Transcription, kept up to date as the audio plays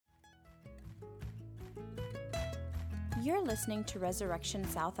You're listening to Resurrection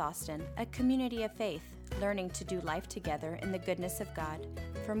South Austin, a community of faith, learning to do life together in the goodness of God.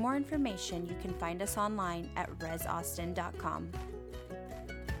 For more information, you can find us online at resaustin.com.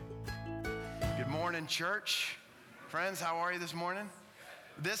 Good morning, church. Friends, how are you this morning?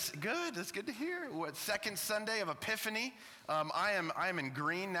 That's good to hear. Second Sunday of Epiphany. I am in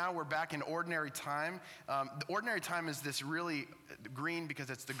green now. We're back in ordinary time. The ordinary time is this really green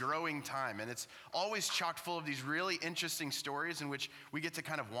because it's the growing time, and it's always chock full of these really interesting stories in which we get to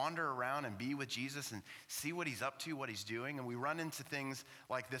kind of wander around and be with Jesus and see what he's up to, what he's doing, and we run into things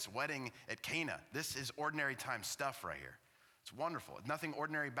like this wedding at Cana. This is ordinary time stuff right here. It's wonderful. It's nothing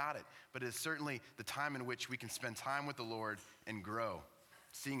ordinary about it, but it is certainly the time in which we can spend time with the Lord and grow,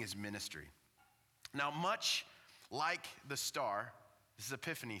 seeing his ministry. Now, much like the star, this is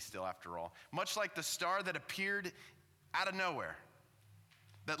Epiphany still after all, much like the star that appeared out of nowhere,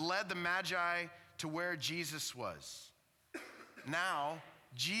 that led the Magi to where Jesus was. Now,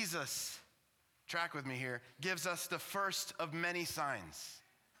 Jesus, track with me here, gives us the first of many signs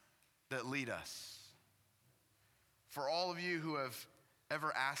that lead us. For all of you who have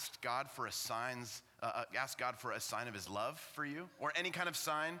ever asked God for a sign of his love for you, or any kind of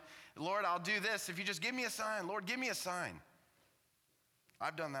sign, Lord, I'll do this if you just give me a sign. Lord, give me a sign.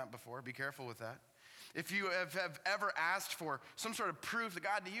 I've done that before. Be careful with that. If you have ever asked for some sort of proof that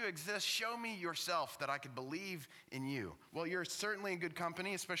God, do you exist? Show me yourself that I could believe in you. Well, you're certainly in good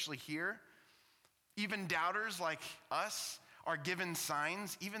company, especially here. Even doubters like us are given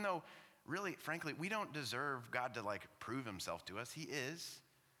signs, even though really, frankly, we don't deserve God to prove himself to us. He is.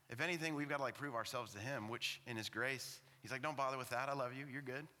 If anything, we've got to prove ourselves to him, which in his grace, he's like, don't bother with that. I love you. You're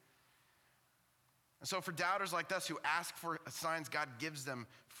good. And so for doubters like us who ask for signs, God gives them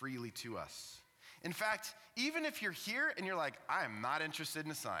freely to us. In fact, even if you're here and you're like, I am not interested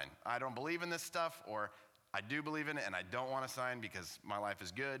in a sign. I don't believe in this stuff, or I do believe in it and I don't want a sign because my life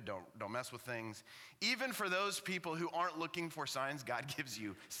is good. Don't mess with things. Even for those people who aren't looking for signs, God gives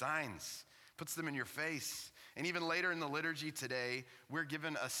you signs, puts them in your face. And even later in the liturgy today, we're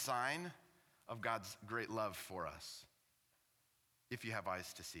given a sign of God's great love for us, if you have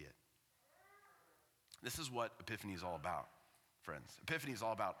eyes to see it. This is what Epiphany is all about, friends. Epiphany is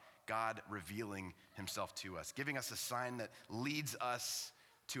all about God revealing himself to us, giving us a sign that leads us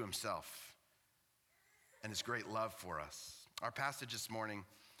to himself and his great love for us. Our passage this morning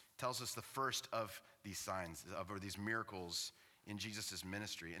tells us the first of these signs, or these miracles in Jesus'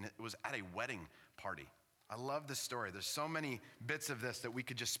 ministry, and it was at a wedding party. I love this story. There's so many bits of this that we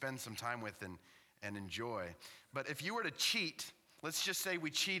could just spend some time with and enjoy. But if you were to cheat, let's just say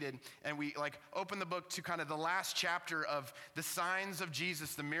we cheated and we open the book to kind of the last chapter of the signs of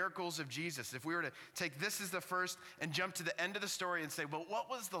Jesus, the miracles of Jesus. If we were to take this as the first and jump to the end of the story and say, well, what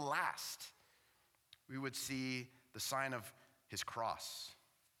was the last? We would see the sign of his cross,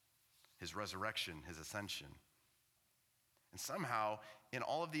 his resurrection, his ascension. And somehow, in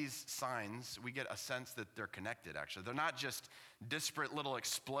all of these signs, we get a sense that they're connected, actually. They're not just disparate little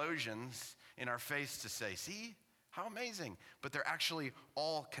explosions in our face to say, see, how amazing. But they're actually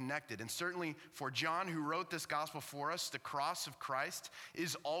all connected. And certainly for John, who wrote this gospel for us, the cross of Christ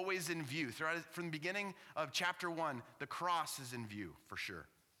is always in view. From the beginning of chapter 1, the cross is in view, for sure.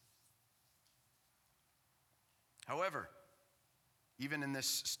 However, even in this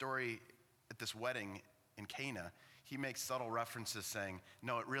story at this wedding in Cana, he makes subtle references saying,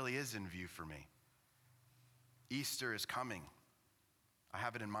 no, it really is in view for me. Easter is coming. I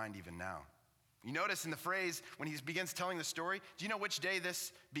have it in mind even now. You notice in the phrase when he begins telling the story, do you know which day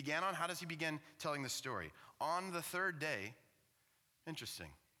this began on? How does he begin telling the story? On the third day. Interesting.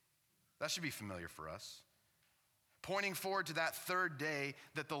 That should be familiar for us. Pointing forward to that third day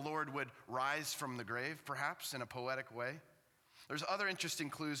that the Lord would rise from the grave, perhaps in a poetic way. There's other interesting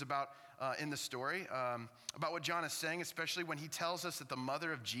clues about in the story about what John is saying, especially when he tells us that the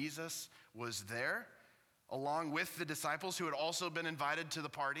mother of Jesus was there, along with the disciples who had also been invited to the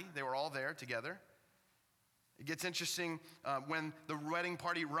party. They were all there together. It gets interesting when the wedding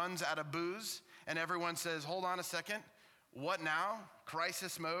party runs out of booze and everyone says, hold on a second, what now?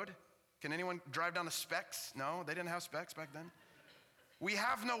 Crisis mode? Can anyone drive down to Specs? No, they didn't have Specs back then. We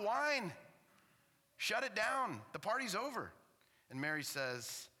have no wine. Shut it down. The party's over. And Mary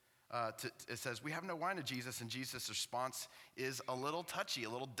says, we have no wine to Jesus, and Jesus' response is a little touchy, a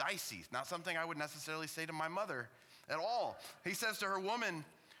little dicey. Not something I would necessarily say to my mother at all. He says to her, woman,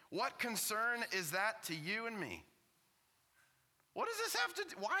 what concern is that to you and me? What does this have to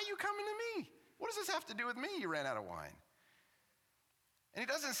do? Why are you coming to me? What does this have to do with me? You ran out of wine. And he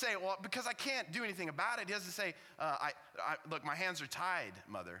doesn't say, well, because I can't do anything about it. He doesn't say, look, my hands are tied,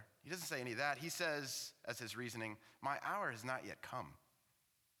 mother. He doesn't say any of that. He says, as his reasoning, my hour has not yet come.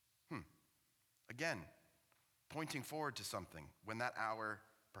 Again, pointing forward to something when that hour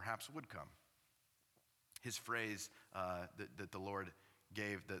perhaps would come. His phrase that the Lord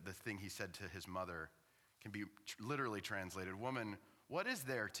gave, the thing he said to his mother, can be literally translated, woman, what is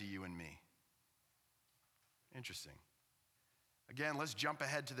there to you and me? Interesting. Again, let's jump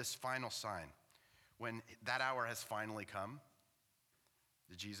ahead to this final sign. When that hour has finally come,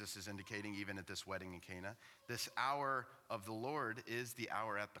 that Jesus is indicating even at this wedding in Cana, this hour of the Lord is the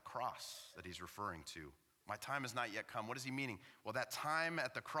hour at the cross that he's referring to. My time has not yet come. What is he meaning? Well, that time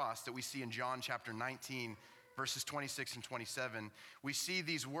at the cross that we see in John chapter 19, verses 26 and 27, we see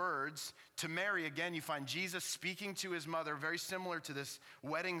these words to Mary. Again, you find Jesus speaking to his mother, very similar to this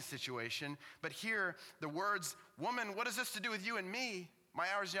wedding situation. But here, the words, woman, what has this to do with you and me? My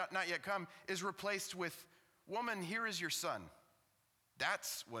hour's not yet come, is replaced with, woman, here is your son.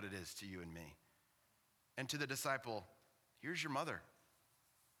 That's what it is to you and me. And to the disciple, here's your mother.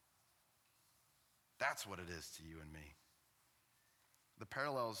 That's what it is to you and me. The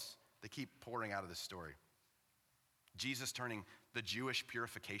parallels, they keep pouring out of this story. Jesus turning the Jewish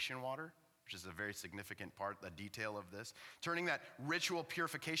purification water, which is a very significant part, the detail of this, turning that ritual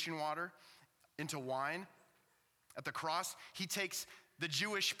purification water into wine. At the cross, he takes the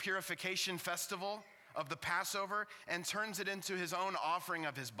Jewish purification festival of the Passover and turns it into his own offering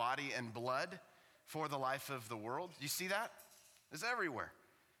of his body and blood for the life of the world. You see that? It's everywhere.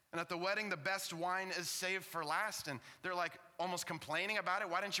 And at the wedding, the best wine is saved for last. And they're like almost complaining about it.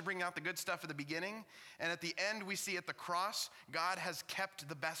 Why didn't you bring out the good stuff at the beginning? And at the end, we see at the cross, God has kept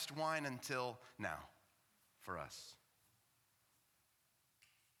the best wine until now for us.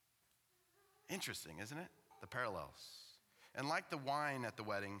 Interesting, isn't it? The parallels. And like the wine at the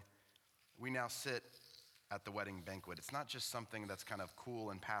wedding, we now sit at the wedding banquet. It's not just something that's kind of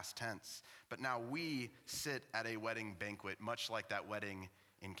cool and past tense, but now we sit at a wedding banquet, much like that wedding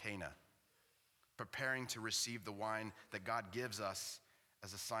in Cana, preparing to receive the wine that God gives us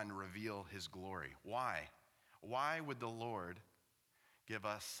as a sign to reveal his glory. Why? Why would the Lord give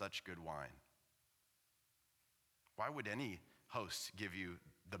us such good wine? Why would any host give you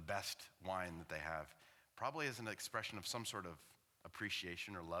the best wine that they have? Probably as an expression of some sort of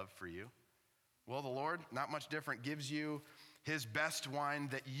appreciation or love for you. Well, the Lord, not much different, gives you his best wine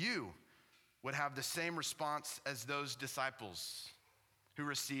that you would have the same response as those disciples who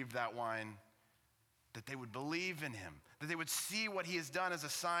received that wine, that they would believe in him, that they would see what he has done as a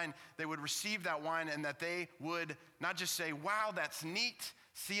sign, they would receive that wine, and that they would not just say, wow, that's neat,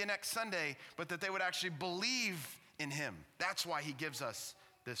 see you next Sunday, but that they would actually believe in him. That's why he gives us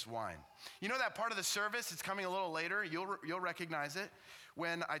this wine. You know that part of the service, it's coming a little later, you'll recognize it,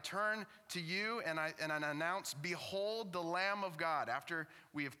 when I turn to you and I announce, behold the Lamb of God. After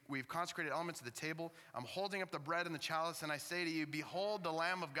we've consecrated elements of the table, I'm holding up the bread and the chalice and I say to you, behold the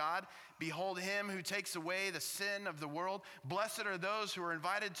Lamb of God, behold him who takes away the sin of the world. Blessed are those who are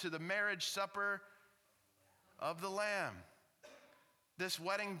invited to the marriage supper of the Lamb. This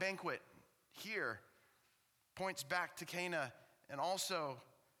wedding banquet here points back to Cana and also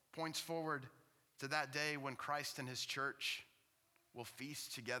points forward to that day when Christ and his church will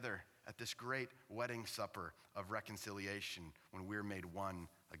feast together at this great wedding supper of reconciliation when we're made one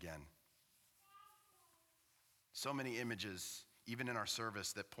again. So many images, even in our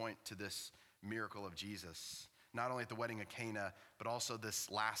service, that point to this miracle of Jesus, not only at the wedding of Cana, but also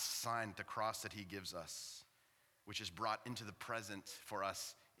this last sign at the cross that he gives us, which is brought into the present for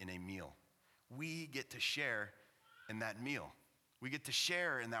us in a meal. We get to share in that meal. We get to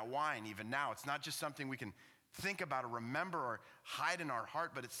share in that wine even now. It's not just something we can think about or remember or hide in our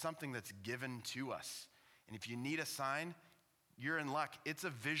heart, but it's something that's given to us. And if you need a sign, you're in luck. It's a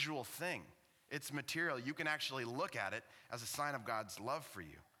visual thing. It's material. You can actually look at it as a sign of God's love for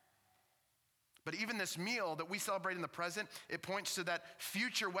you. But even this meal that we celebrate in the present, it points to that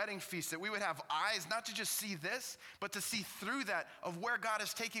future wedding feast, that we would have eyes not to just see this, but to see through that of where God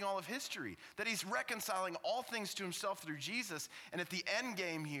is taking all of history, that he's reconciling all things to himself through Jesus. And at the end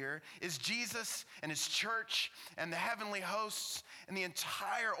game here is Jesus and his church and the heavenly hosts and the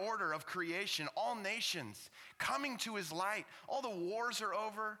entire order of creation, all nations coming to his light. All the wars are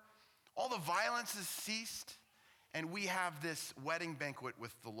over, all the violence has ceased, and we have this wedding banquet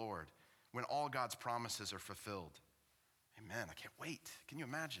with the Lord, when all God's promises are fulfilled. Amen. I can't wait. Can you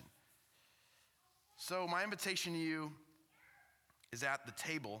imagine? So my invitation to you is at the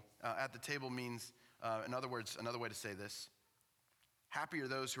table. At the table means, in other words, another way to say this, happy are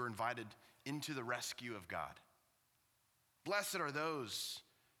those who are invited into the rescue of God. Blessed are those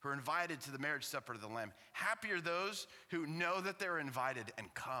who are invited to the marriage supper of the Lamb. Happy are those who know that they're invited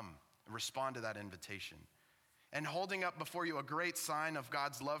and come and respond to that invitation. And holding up before you a great sign of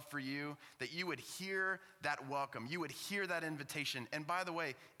God's love for you, that you would hear that welcome, you would hear that invitation. And by the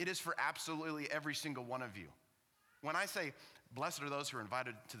way, it is for absolutely every single one of you. When I say, blessed are those who are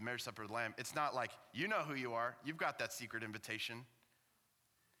invited to the marriage supper of the Lamb, it's not like, you know who you are, you've got that secret invitation.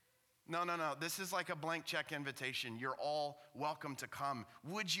 No. This is like a blank check invitation. You're all welcome to come.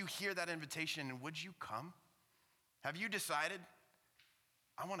 Would you hear that invitation and would you come? Have you decided?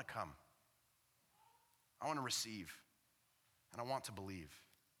 I want to come. I want to receive. And I want to believe.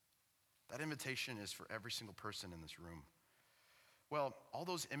 That invitation is for every single person in this room. Well, all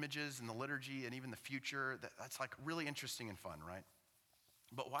those images and the liturgy and even the future, that's like really interesting and fun, right?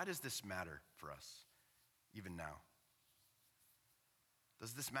 But why does this matter for us, even now?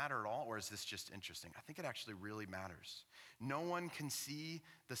 Does this matter at all, or is this just interesting? I think it actually really matters. No one can see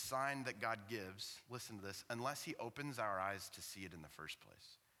the sign that God gives, listen to this, unless he opens our eyes to see it in the first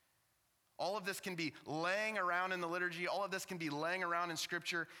place. All of this can be laying around in the liturgy. All of this can be laying around in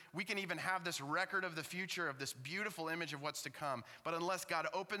Scripture. We can even have this record of the future, of this beautiful image of what's to come. But unless God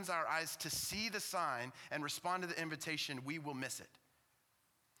opens our eyes to see the sign and respond to the invitation, we will miss it.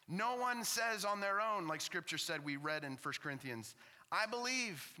 No one says on their own, like Scripture said, we read in 1 Corinthians, I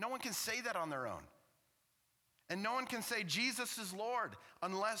believe. No one can say that on their own. And no one can say Jesus is Lord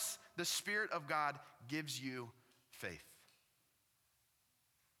unless the Spirit of God gives you faith.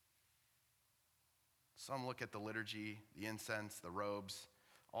 Some look at the liturgy, the incense, the robes,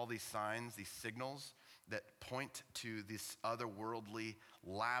 all these signs, these signals that point to this otherworldly,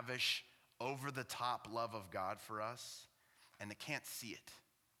 lavish, over-the-top love of God for us, and they can't see it.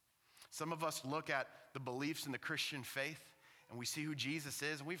 Some of us look at the beliefs in the Christian faith, and we see who Jesus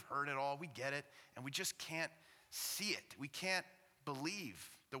is, and we've heard it all, we get it, and we just can't see it. We can't believe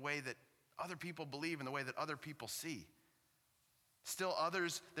the way that other people believe and the way that other people see. Still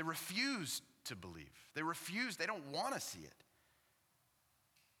others, they refuse to believe. They don't want to see it.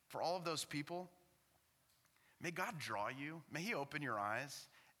 For all of those people, may God draw you, may he open your eyes,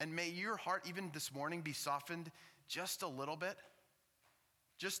 and may your heart even this morning be softened just a little bit.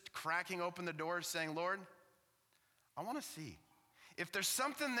 Just cracking open the doors saying, Lord, I want to see. If there's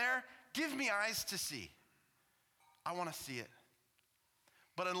something there, give me eyes to see. I want to see it.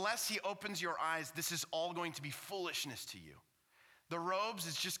 But unless he opens your eyes, this is all going to be foolishness to you. The robes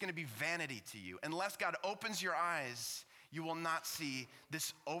is just going to be vanity to you. Unless God opens your eyes, you will not see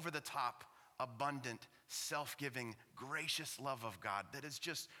this over-the-top, abundant, self-giving, gracious love of God that is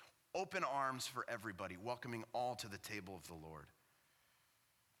just open arms for everybody, welcoming all to the table of the Lord.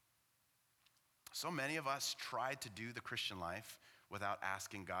 So many of us try to do the Christian life without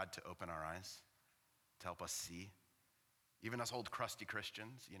asking God to open our eyes, to help us see. Even us old crusty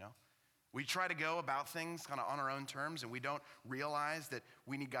Christians, you know. We try to go about things kind of on our own terms, and we don't realize that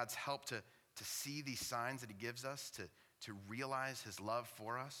we need God's help to see these signs that he gives us, to realize his love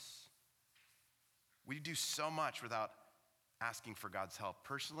for us. We do so much without asking for God's help.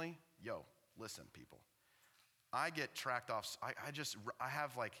 Personally, listen, people. I get tracked off.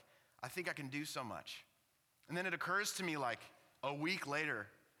 I think I can do so much. And then it occurs to me like a week later,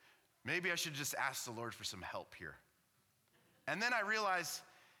 maybe I should just ask the Lord for some help here. And then I realize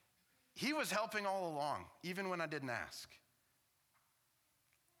he was helping all along, even when I didn't ask.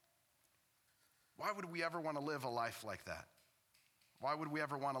 Why would we ever want to live a life like that? Why would we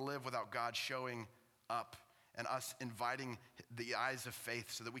ever want to live without God showing up and us inviting the eyes of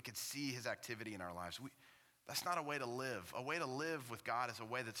faith so that we could see his activity in our lives? That's not a way to live. A way to live with God is a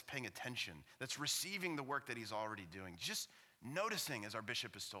way that's paying attention, that's receiving the work that he's already doing. Just noticing, as our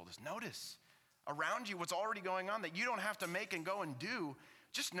bishop has told us, notice around you what's already going on that you don't have to make and go and do.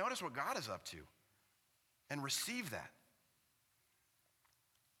 Just notice what God is up to and receive that.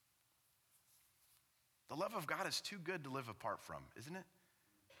 The love of God is too good to live apart from, isn't it?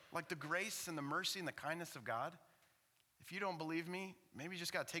 Like the grace and the mercy and the kindness of God. If you don't believe me, maybe you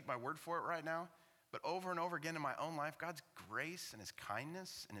just got to take my word for it right now. But over and over again in my own life, God's grace and his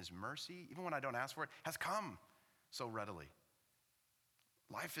kindness and his mercy, even when I don't ask for it, has come so readily.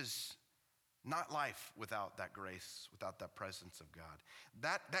 Life is not life without that grace, without that presence of God.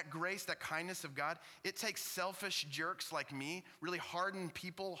 That grace, that kindness of God, it takes selfish jerks like me, really hardened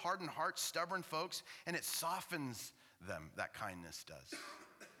people, hardened hearts, stubborn folks, and it softens them, that kindness does.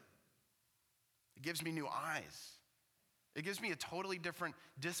 It gives me new eyes. It gives me a totally different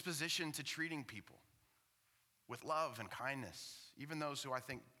disposition to treating people with love and kindness, even those who I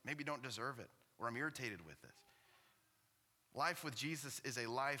think maybe don't deserve it or I'm irritated with it. Life with Jesus is a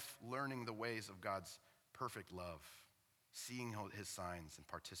life learning the ways of God's perfect love. seeing his signs and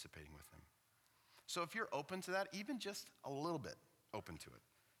participating with him. So if you're open to that, even just a little bit open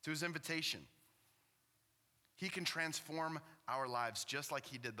to his invitation, he can transform our lives just like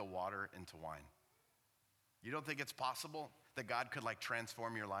he did the water into wine. You don't think it's possible that God could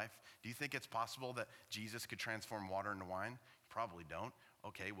transform your life? Do you think it's possible that Jesus could transform water into wine? You probably don't.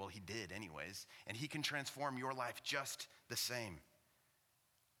 Okay, well, he did anyways. And he can transform your life just the same.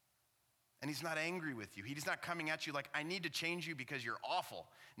 And he's not angry with you. He's not coming at you like, I need to change you because you're awful.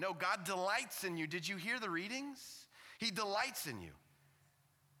 No, God delights in you. Did you hear the readings? He delights in you.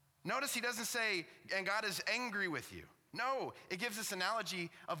 Notice he doesn't say, and God is angry with you. No, it gives this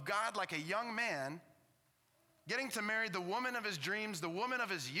analogy of God like a young man getting to marry the woman of his dreams, the woman of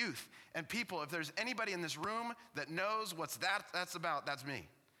his youth. And people, if there's anybody in this room that knows what's that's about, that's me.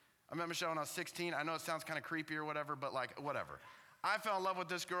 I met Michelle when I was 16. I know it sounds kind of creepy or whatever, but whatever. I fell in love with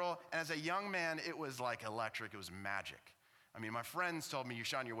this girl, and as a young man, it was electric. It was magic. I mean, my friends told me, you're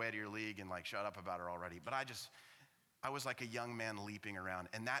shot on your way to your league, and shut up about her already. But I was like a young man leaping around.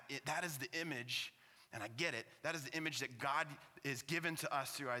 And that is the image, and I get it, that is the image that God is given to us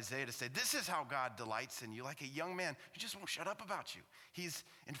through Isaiah to say, this is how God delights in you, like a young man who just won't shut up about you. He's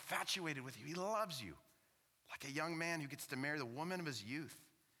infatuated with you. He loves you, like a young man who gets to marry the woman of his youth.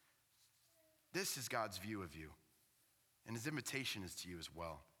 This is God's view of you, and his invitation is to you as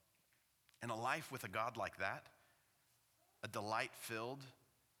well. And a life with a God like that, a delight-filled,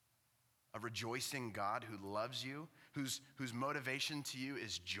 a rejoicing God who loves you, whose motivation to you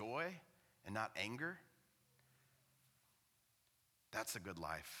is joy and not anger, that's a good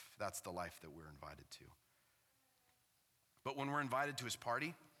life. That's the life that we're invited to. But when we're invited to his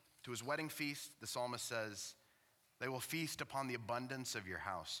party, to his wedding feast, the psalmist says, they will feast upon the abundance of your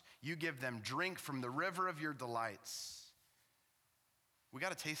house. You give them drink from the river of your delights. We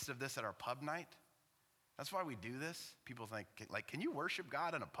got a taste of this at our pub night. That's why we do this. People think, can you worship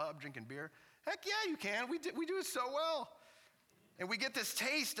God in a pub drinking beer? Heck yeah, you can. We do it so well. And we get this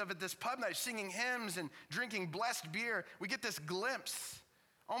taste of it, this pub night, singing hymns and drinking blessed beer. We get this glimpse,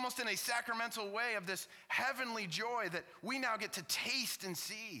 almost in a sacramental way, of this heavenly joy that we now get to taste and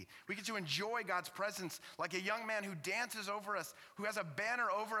see. We get to enjoy God's presence like a young man who dances over us, who has a banner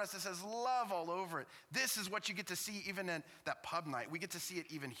over us that says love all over it. This is what you get to see even in that pub night. We get to see it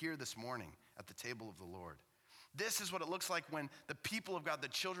even here this morning at the table of the Lord. This is what it looks like when the people of God, the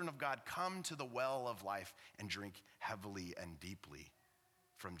children of God, come to the well of life and drink heavily and deeply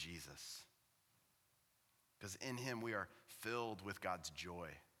from Jesus. Because in him we are filled with God's joy.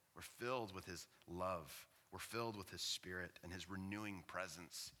 We're filled with his love. We're filled with his spirit and his renewing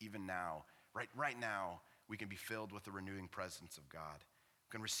presence. Even now, right now, we can be filled with the renewing presence of God.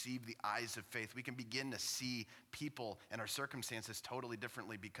 We can receive the eyes of faith. We can begin to see people and our circumstances totally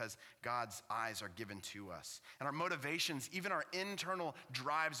differently because God's eyes are given to us. And our motivations, even our internal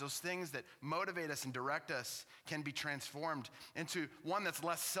drives, those things that motivate us and direct us, can be transformed into one that's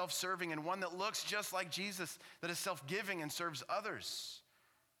less self-serving and one that looks just like Jesus, that is self-giving and serves others.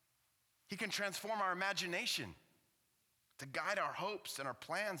 He can transform our imagination to guide our hopes and our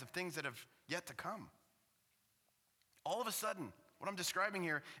plans of things that have yet to come. All of a sudden, what I'm describing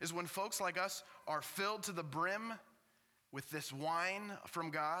here is when folks like us are filled to the brim with this wine from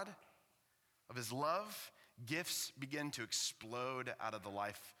God, of his love, gifts begin to explode out of the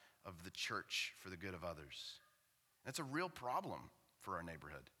life of the church for the good of others. And it's a real problem for our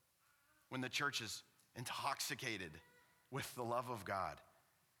neighborhood when the church is intoxicated with the love of God.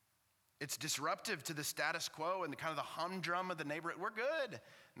 It's disruptive to the status quo and the kind of the humdrum of the neighborhood. We're good.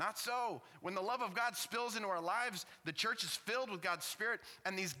 Not so. When the love of God spills into our lives, the church is filled with God's Spirit,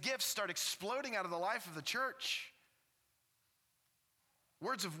 and these gifts start exploding out of the life of the church.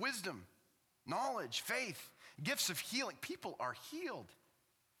 Words of wisdom, knowledge, faith, gifts of healing. People are healed.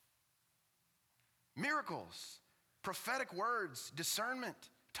 Miracles, prophetic words, discernment,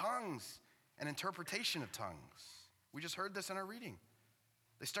 tongues, and interpretation of tongues. We just heard this in our reading.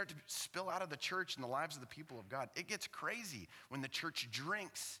 They start to spill out of the church and the lives of the people of God. It gets crazy when the church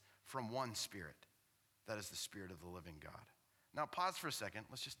drinks from one Spirit. That is the Spirit of the living God. Now pause for a second.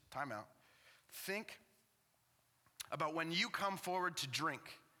 Let's just time out. Think about when you come forward to drink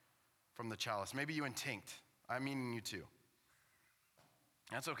from the chalice. Maybe you and Tinkt. I mean you too.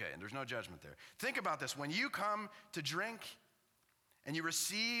 That's okay, and there's no judgment there. Think about this. When you come to drink and you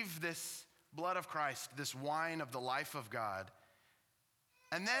receive this blood of Christ, this wine of the life of God,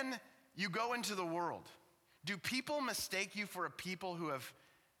 and then you go into the world. Do people mistake you for a people who have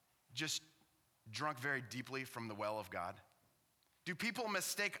just drunk very deeply from the well of God? Do people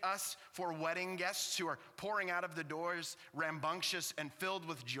mistake us for wedding guests who are pouring out of the doors rambunctious and filled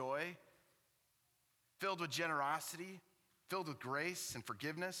with joy, filled with generosity, filled with grace and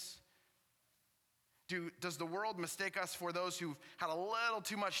forgiveness? Does the world mistake us for those who've had a little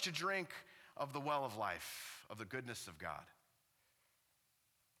too much to drink of the well of life, of the goodness of God?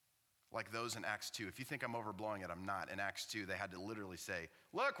 Like those in Acts 2. If you think I'm overblowing it, I'm not. In Acts 2, they had to literally say,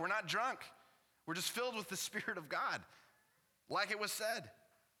 look, we're not drunk. We're just filled with the Spirit of God, like it was said.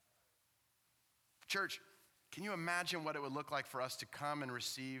 Church, can you imagine what it would look like for us to come and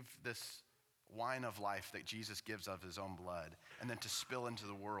receive this wine of life that Jesus gives of his own blood, and then to spill into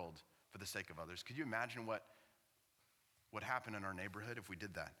the world for the sake of others? Could you imagine what would happen in our neighborhood if we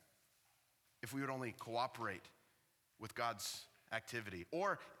did that? If we would only cooperate with God's activity.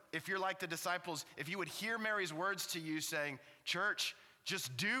 Or if you're like the disciples, if you would hear Mary's words to you saying, church,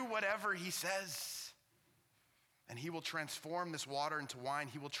 just do whatever he says, and he will transform this water into wine.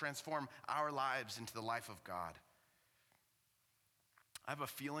 He will transform our lives into the life of God. I have a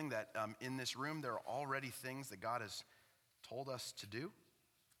feeling that in this room, there are already things that God has told us to do.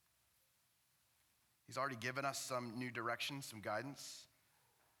 He's already given us some new direction, some guidance.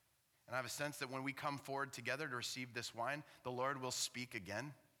 And I have a sense that when we come forward together to receive this wine, the Lord will speak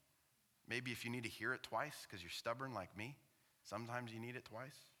again. Maybe if you need to hear it twice because you're stubborn like me, sometimes you need it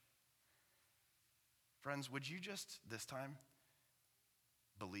twice. Friends, would you just this time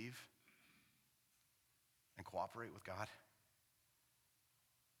believe and cooperate with God?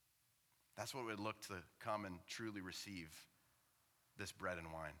 That's what it would look to come and truly receive this bread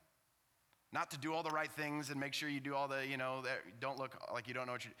and wine. Not to do all the right things and make sure you do all the, don't look like you don't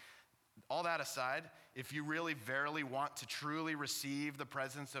know what you're doing. All that aside, if you really verily want to truly receive the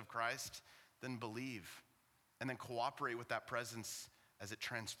presence of Christ, then believe and then cooperate with that presence as it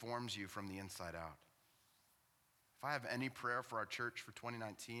transforms you from the inside out. If I have any prayer for our church for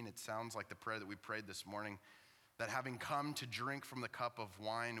 2019, it sounds like the prayer that we prayed this morning, that having come to drink from the cup of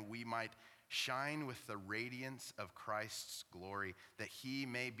wine, we might shine with the radiance of Christ's glory, that he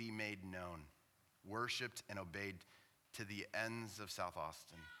may be made known, worshiped and obeyed to the ends of South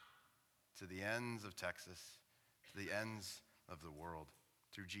Austin, to the ends of Texas, to the ends of the world,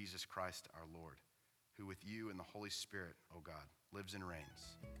 through Jesus Christ our Lord, who with you and the Holy Spirit, O God, lives and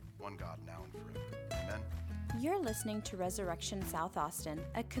reigns, one God, now and forever. Amen. You're listening to Resurrection South Austin,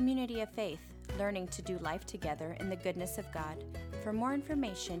 a community of faith, learning to do life together in the goodness of God. For more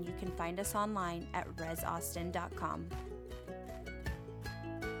information, you can find us online at resaustin.com.